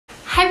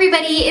Hi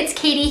everybody, it's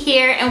Katie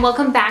here and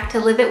welcome back to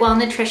Live It Well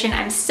Nutrition.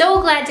 I'm so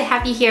glad to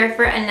have you here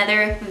for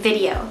another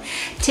video.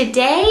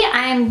 Today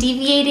I'm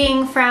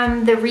deviating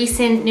from the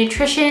recent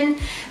nutrition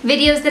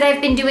videos that I've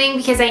been doing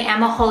because I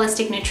am a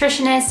holistic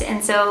nutritionist,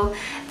 and so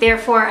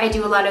therefore I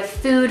do a lot of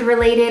food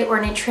related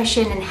or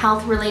nutrition and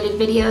health related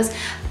videos,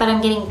 but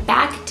I'm getting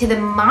back to the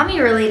mommy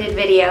related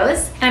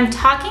videos and I'm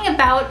talking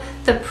about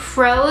the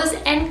pros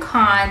and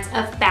cons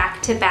of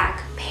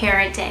back-to-back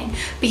parenting,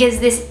 because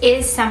this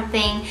is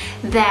something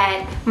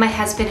that my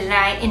husband and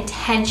I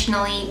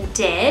intentionally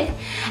did.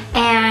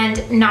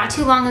 And not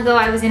too long ago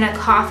I was in a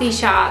coffee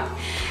shop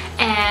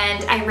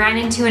and I ran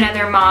into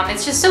another mom.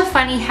 It's just so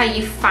funny how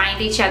you find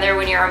each other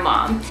when you're a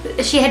mom.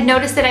 She had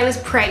noticed that I was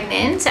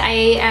pregnant. I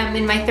am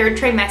in my 3rd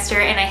trimester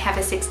and I have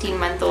a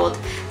 16-month-old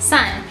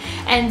son.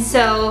 And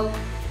so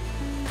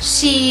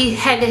she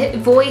had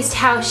voiced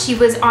how she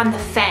was on the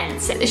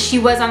fence. She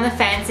was on the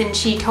fence and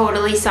she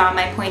totally saw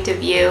my point of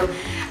view,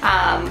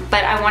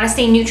 but I want to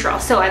stay neutral.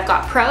 So I've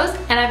got pros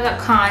and I've got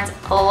cons.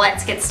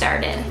 Let's get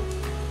started.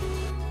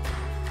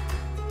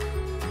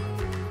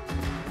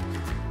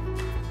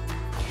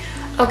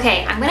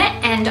 Okay, I'm gonna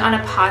end on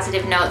a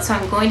positive note, so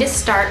I'm going to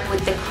start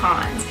with the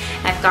cons.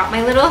 I've got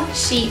my little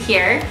sheet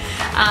here.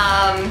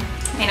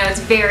 I know it's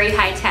very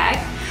high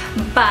tech,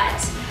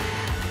 but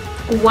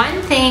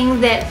one thing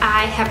that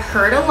I have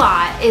heard a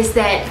lot is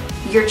that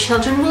your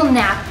children will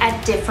nap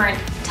at different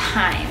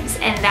times,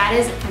 and that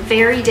is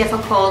very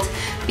difficult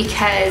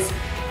because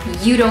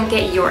you don't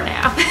get your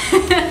nap.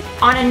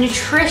 On a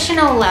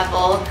nutritional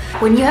level,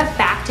 when you have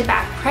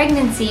back-to-back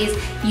pregnancies,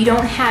 you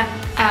don't have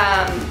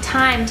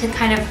time to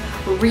kind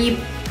of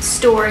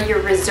restore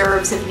your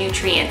reserves of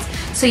nutrients.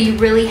 So you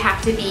really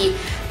have to be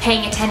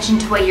paying attention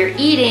to what you're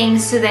eating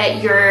so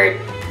that your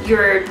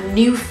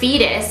new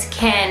fetus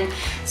can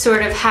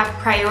sort of have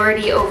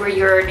priority over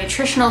your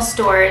nutritional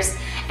stores,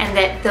 and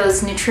that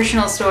those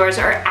nutritional stores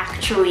are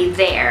actually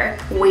there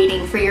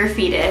waiting for your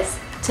fetus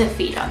to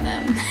feed on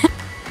them.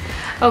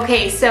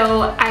 Okay,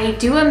 so I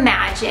do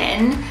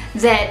imagine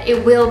that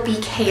it will be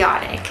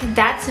chaotic.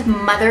 That's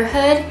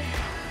motherhood,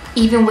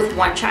 even with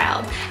one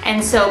child.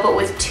 And so, but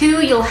with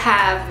 2, you'll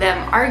have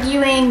them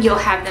arguing, you'll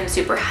have them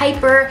super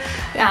hyper,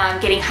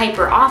 getting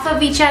hyper off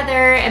of each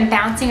other and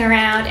bouncing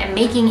around and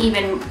making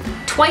even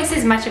twice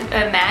as much of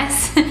a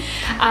mess.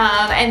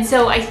 And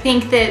so I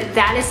think that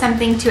that is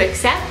something to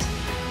accept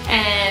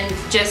and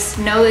just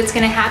know it's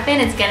gonna happen.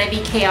 It's gonna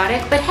be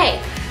chaotic, but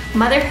hey,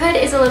 motherhood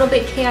is a little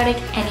bit chaotic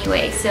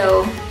anyway,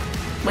 so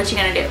what you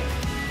gonna do?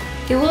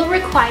 It will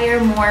require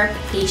more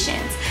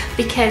patience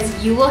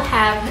because you will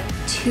have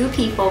 2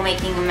 people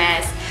making a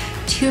mess,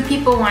 2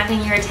 people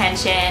wanting your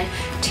attention,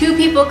 2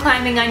 people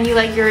climbing on you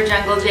like you're a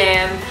jungle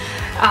gym.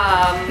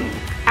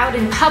 Out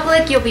in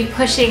public, you'll be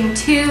pushing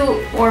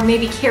 2 or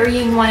maybe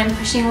carrying 1 and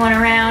pushing 1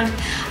 around.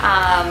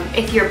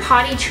 If you're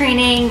potty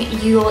training,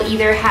 you'll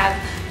either have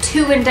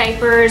 2 in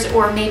diapers,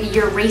 or maybe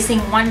you're racing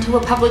 1 to a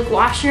public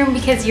washroom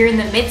because you're in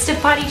the midst of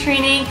potty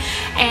training,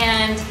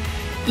 and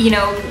you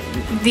know,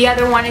 the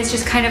other one is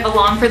just kind of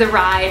along for the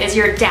ride as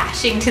you're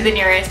dashing to the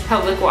nearest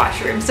public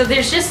washroom. So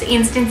there's just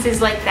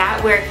instances like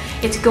that where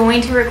it's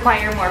going to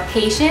require more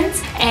patience,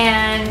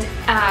 and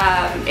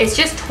it's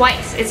just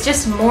twice. It's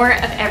just more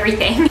of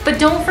everything. But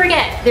don't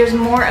forget, there's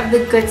more of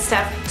the good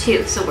stuff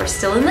too. So we're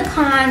still in the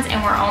cons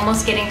and we're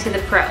almost getting to the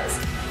pros.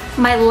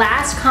 My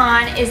last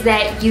con is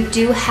that you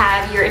do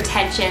have your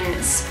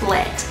attention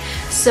split.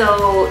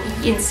 So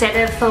instead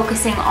of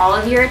focusing all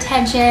of your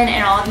attention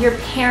and all of your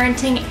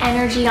parenting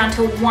energy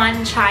onto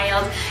one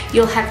child,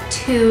 you'll have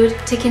 2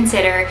 to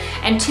consider,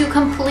 and 2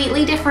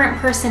 completely different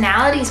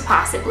personalities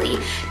possibly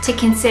to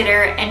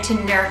consider and to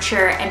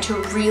nurture and to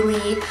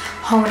really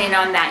hone in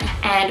on that,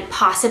 and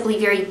possibly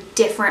very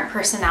different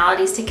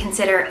personalities to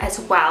consider as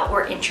well,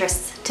 or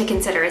interests to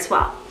consider as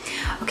well.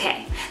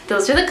 Okay,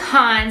 those are the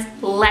cons.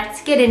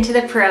 Let's get into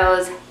the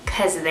pros,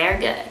 because they're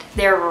good.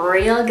 They're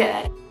real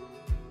good.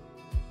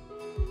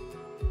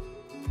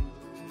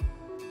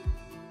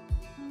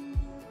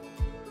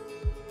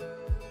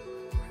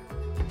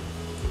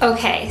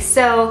 Okay,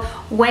 so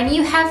when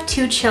you have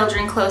 2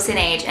 children close in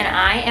age, and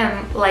I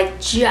am like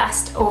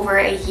just over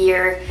a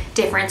year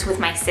difference with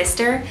my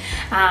sister,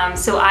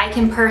 so I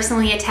can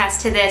personally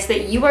attest to this,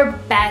 that you are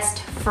best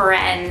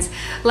friends.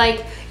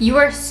 Like, you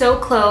are so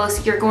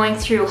close, you're going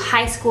through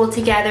high school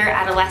together,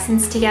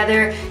 adolescence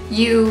together,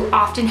 you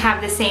often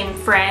have the same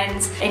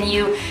friends, and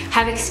you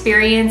have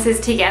experiences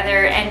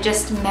together and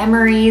just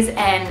memories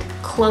and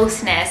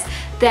closeness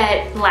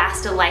that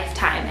last a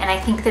lifetime. And I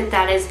think that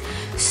that is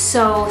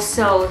so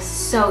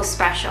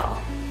special.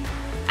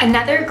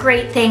 Another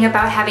great thing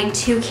about having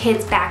 2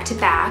 kids back to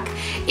back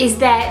is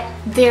that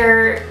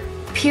their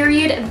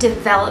period of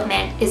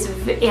development is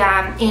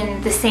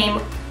in the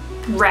same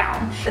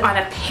realm. On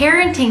a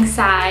parenting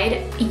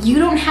side, you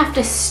don't have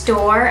to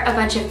store a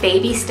bunch of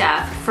baby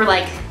stuff for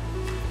like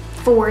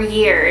 4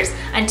 years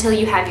until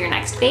you have your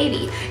next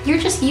baby. You're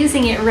just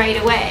using it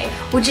right away,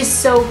 which is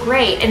so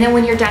great. And then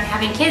when you're done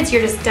having kids,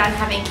 you're just done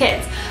having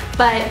kids.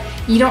 but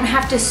you don't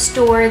have to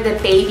store the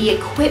baby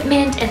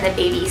equipment and the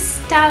baby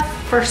stuff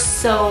for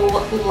so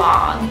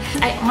long.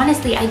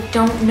 I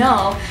don't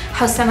know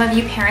how some of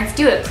you parents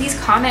do it. Please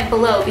comment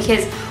below,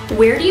 because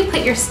where do you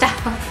put your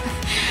stuff?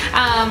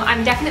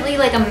 I'm definitely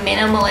like a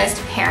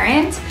minimalist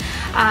parent,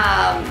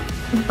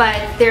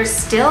 but there's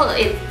still,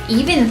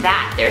 even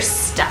that, there's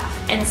stuff.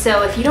 And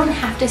so if you don't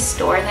have to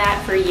store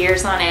that for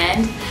years on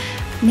end,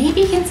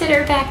 maybe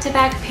consider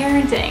back-to-back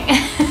parenting.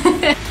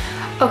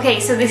 Okay,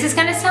 so this is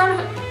gonna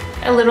sound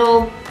a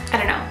little, I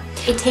don't know,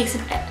 it takes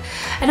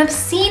an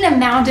obscene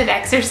amount of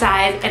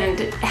exercise and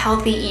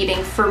healthy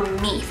eating for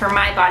me, for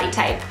my body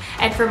type,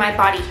 and for my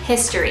body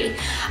history,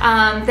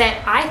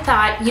 that I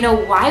thought, you know,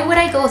 why would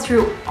I go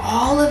through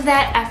all of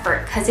that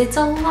effort, because it's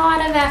a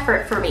lot of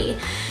effort for me,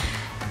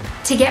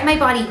 to get my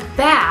body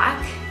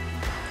back,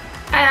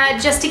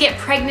 just to get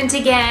pregnant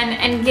again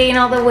and gain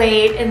all the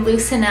weight and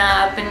loosen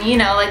up and, you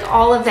know, like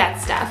all of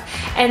that stuff.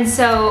 And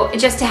so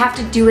just to have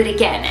to do it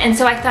again. And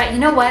so I thought, you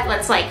know what,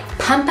 let's like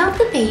pump out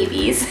the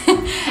babies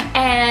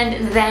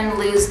and then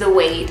lose the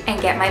weight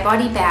and get my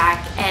body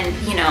back and,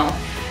 you know,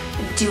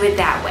 do it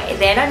that way.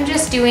 Then I'm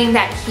just doing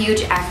that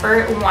huge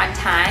effort one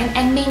time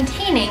and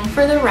maintaining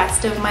for the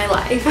rest of my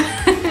life.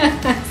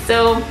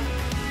 So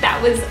that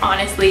was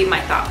honestly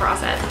my thought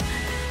process.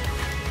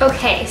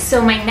 Okay,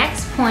 so my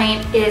next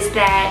point is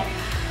that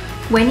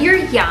when you're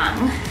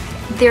young,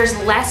 there's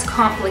less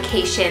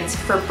complications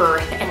for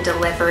birth and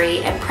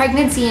delivery and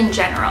pregnancy in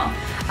general.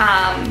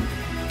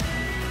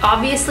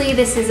 Obviously,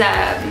 this is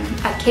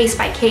a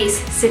case-by-case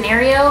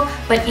scenario,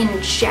 but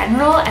in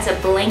general, as a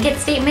blanket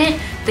statement,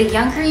 the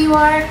younger you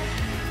are,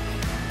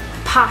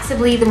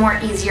 possibly the more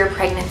easier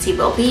pregnancy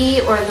will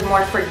be, or the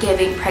more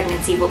forgiving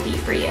pregnancy will be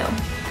for you.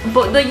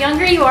 But the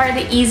younger you are,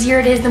 the easier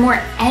it is, the more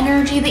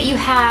energy that you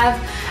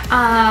have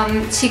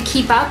to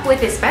keep up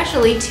with,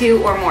 especially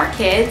 2 or more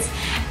kids.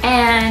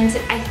 And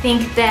I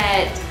think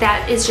that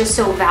that is just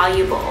so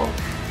valuable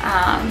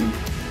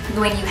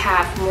when you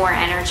have more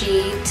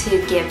energy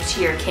to give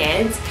to your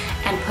kids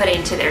and put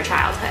into their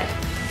childhood.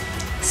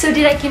 So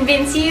did I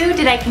convince you?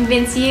 Did I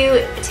convince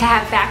you to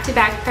have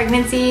back-to-back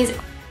pregnancies?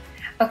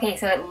 Okay,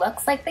 so it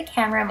looks like the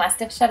camera must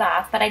have shut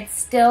off, but I'd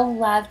still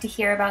love to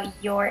hear about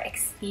your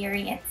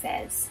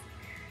experiences.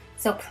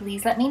 So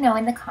please let me know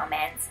in the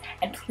comments,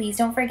 and please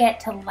don't forget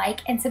to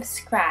like and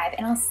subscribe,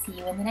 and I'll see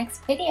you in the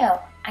next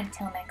video.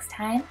 Until next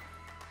time,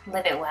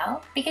 live it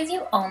well, because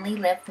you only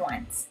live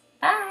once.